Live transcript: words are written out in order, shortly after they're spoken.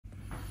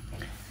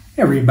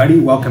Everybody,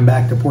 welcome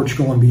back to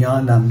Portugal and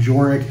Beyond. I'm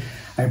Jorik.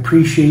 I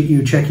appreciate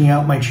you checking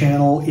out my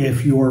channel.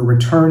 If you're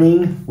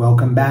returning,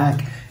 welcome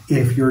back.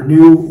 If you're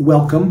new,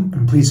 welcome,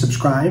 and please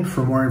subscribe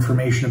for more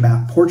information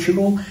about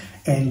Portugal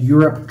and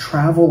Europe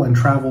travel and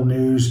travel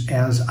news.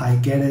 As I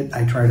get it,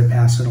 I try to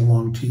pass it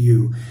along to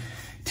you.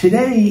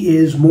 Today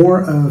is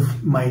more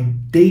of my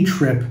day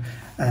trip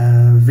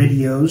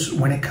videos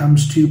when it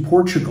comes to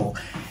Portugal.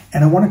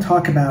 And I want to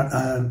talk about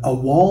a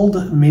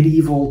walled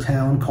medieval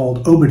town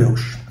called Obidos.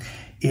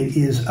 It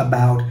is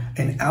about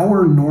an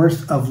hour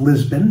north of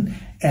Lisbon,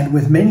 and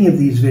with many of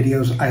these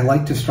videos, I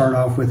like to start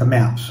off with a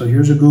map. So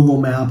here's a Google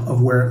map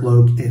of where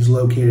it is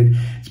located.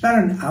 It's about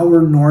an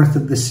hour north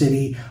of the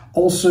city.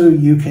 Also,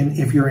 you can,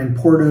 if you're in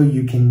Porto,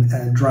 you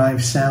can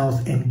drive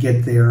south and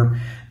get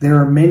there. There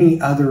are many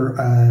other,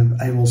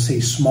 I will say,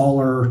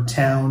 smaller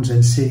towns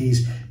and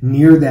cities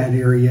near that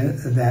area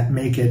that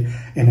make it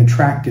an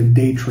attractive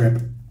day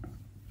trip.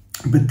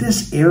 But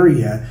this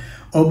area,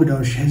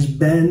 Obidos, has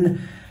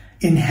been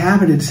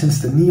inhabited since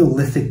the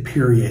Neolithic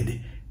period.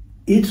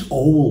 It's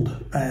old.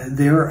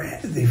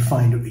 They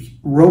find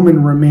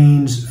Roman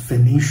remains,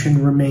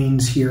 Phoenician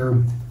remains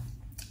here.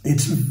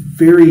 It's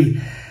very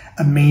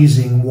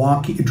amazing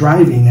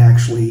driving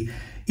actually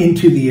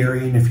into the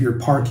area, and if you're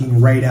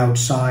parking right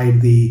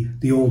outside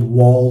the old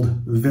walled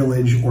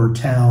village or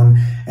town,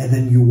 and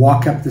then you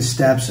walk up the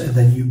steps and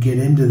then you get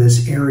into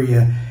this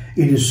area,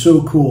 it is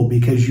so cool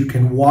because you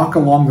can walk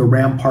along the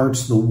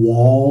ramparts, the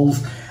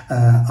walls,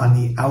 on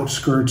the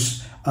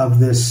outskirts of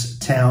this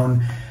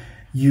town.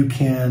 You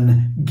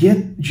can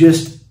get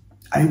just,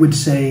 I would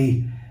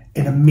say,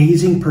 an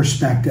amazing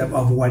perspective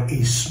of what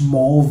a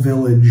small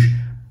village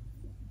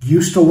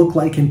used to look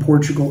like in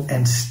Portugal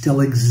and still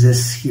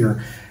exists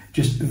here.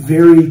 Just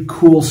very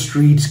cool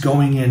streets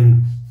going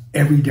in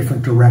every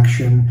different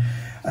direction.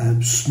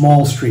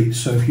 Small streets.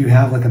 So if you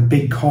have like a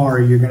big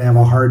car, you're going to have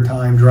a hard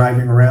time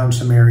driving around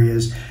some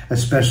areas,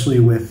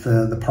 especially with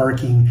the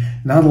parking.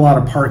 Not a lot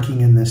of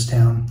parking in this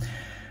town,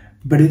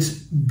 but it's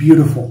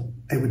beautiful.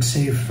 I would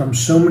say from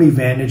so many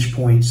vantage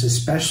points,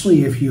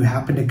 especially if you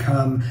happen to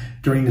come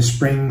during the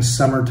spring,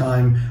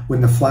 summertime,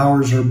 when the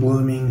flowers are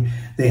blooming.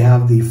 They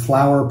have the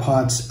flower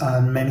pots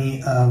on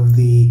many of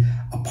the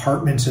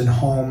apartments and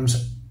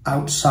homes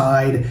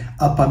outside,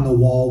 up on the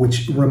wall,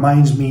 which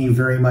reminds me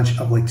very much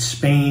of like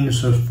Spain,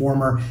 so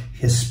former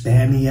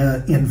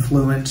Hispania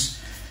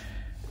influence.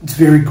 It's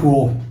very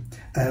cool.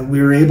 We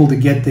were able to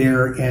get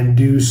there and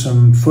do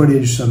some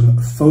footage, some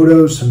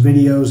photos, some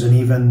videos, and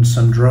even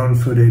some drone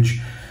footage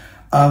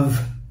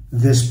of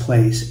this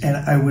place. And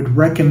I would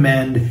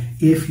recommend,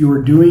 if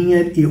you're doing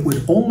it, it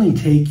would only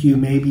take you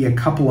maybe a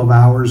couple of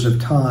hours of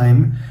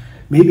time.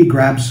 Maybe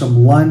grab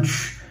some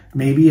lunch,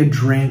 maybe a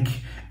drink,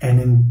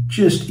 and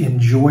just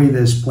enjoy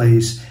this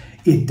place.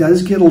 It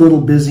does get a little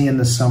busy in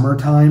the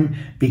summertime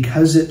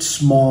because it's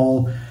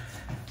small.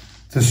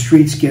 The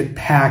streets get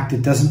packed.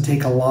 It doesn't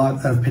take a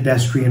lot of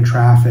pedestrian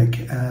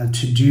traffic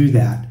to do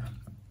that.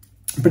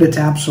 But it's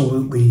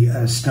absolutely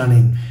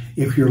stunning.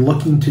 If you're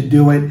looking to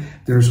do it,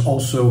 there's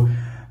also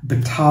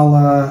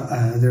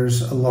Batala,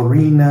 there's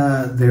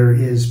Lorena, there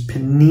is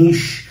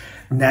Peniche,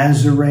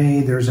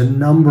 Nazaré. There's a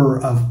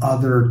number of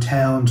other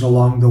towns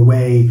along the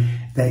way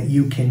that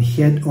you can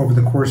hit over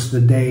the course of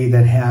the day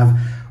that have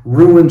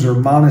ruins or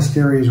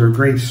monasteries or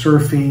great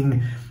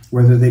surfing,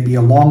 whether they be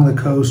along the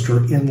coast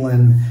or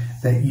inland,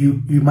 that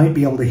you might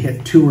be able to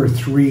hit 2 or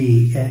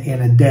 3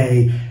 in a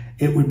day.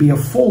 It would be a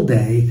full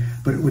day,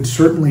 but it would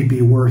certainly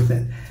be worth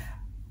it.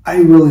 I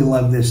really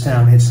love this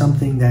town. It's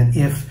something that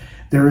if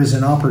there is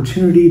an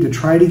opportunity to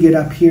try to get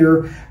up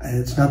here,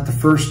 it's not the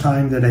first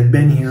time that I've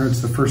been here.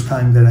 It's the first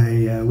time that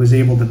I was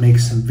able to make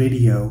some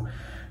video,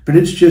 but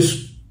it's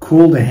just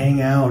cool to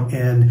hang out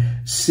and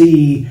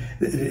see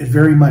a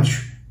very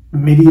much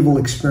medieval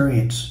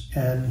experience.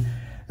 And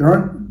there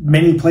aren't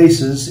many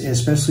places,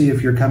 especially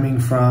if you're coming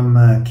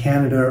from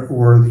Canada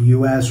or the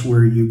US,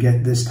 where you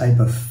get this type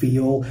of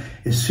feel.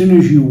 As soon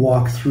as you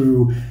walk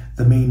through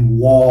the main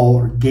wall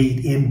or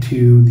gate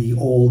into the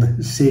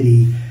old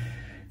city,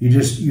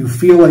 you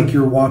feel like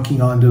you're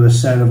walking onto a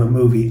set of a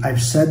movie.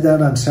 I've said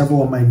that on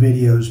several of my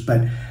videos,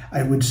 but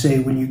I would say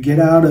when you get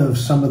out of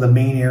some of the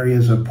main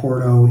areas of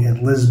Porto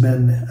and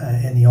Lisbon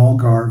and the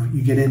Algarve,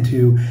 you get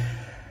into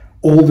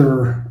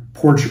older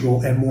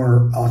Portugal and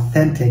more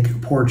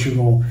authentic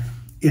Portugal.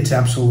 It's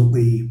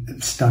absolutely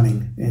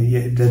stunning.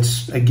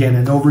 That's, again,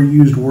 an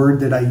overused word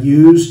that I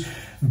use,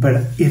 but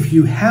if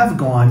you have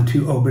gone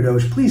to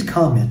Obidos, please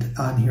comment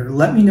on here.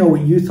 Let me know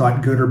what you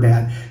thought, good or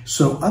bad,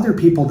 so other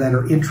people that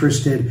are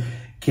interested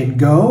can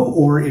go,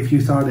 or if you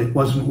thought it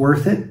wasn't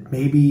worth it,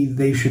 maybe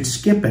they should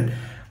skip it.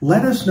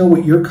 Let us know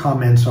what your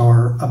comments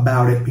are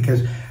about it,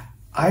 because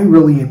I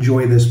really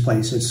enjoy this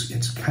place.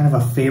 It's kind of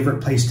a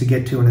favorite place to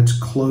get to, and it's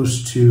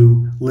close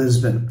to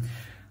Lisbon.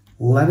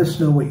 Let us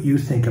know what you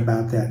think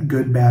about that,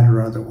 good, bad,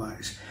 or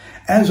otherwise.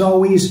 As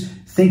always,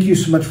 thank you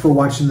so much for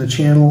watching the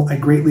channel. I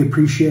greatly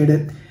appreciate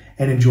it,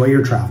 and enjoy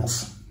your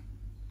travels.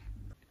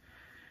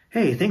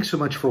 Hey, thanks so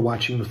much for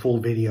watching the full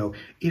video.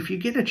 If you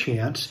get a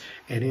chance,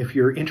 and if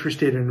you're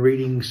interested in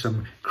reading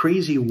some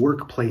crazy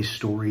workplace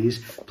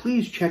stories,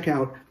 please check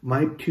out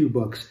my two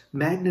books,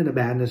 Magnet of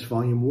Madness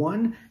Volume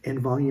 1 and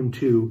Volume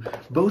 2,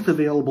 both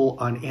available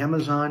on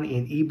Amazon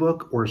in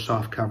ebook or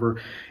softcover.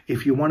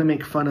 If you want to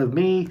make fun of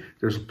me,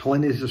 there's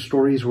plenty of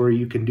stories where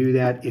you can do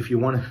that. If you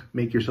want to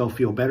make yourself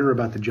feel better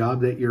about the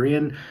job that you're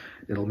in,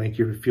 it'll make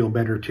you feel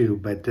better too.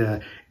 But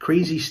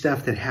crazy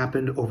stuff that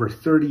happened over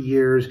 30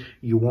 years,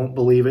 you won't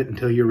believe it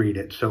until you read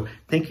it. So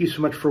thank you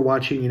so much for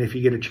watching. And if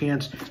you get a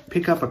chance,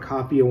 pick up a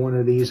copy of one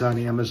of these on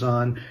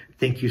Amazon.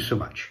 Thank you so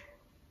much.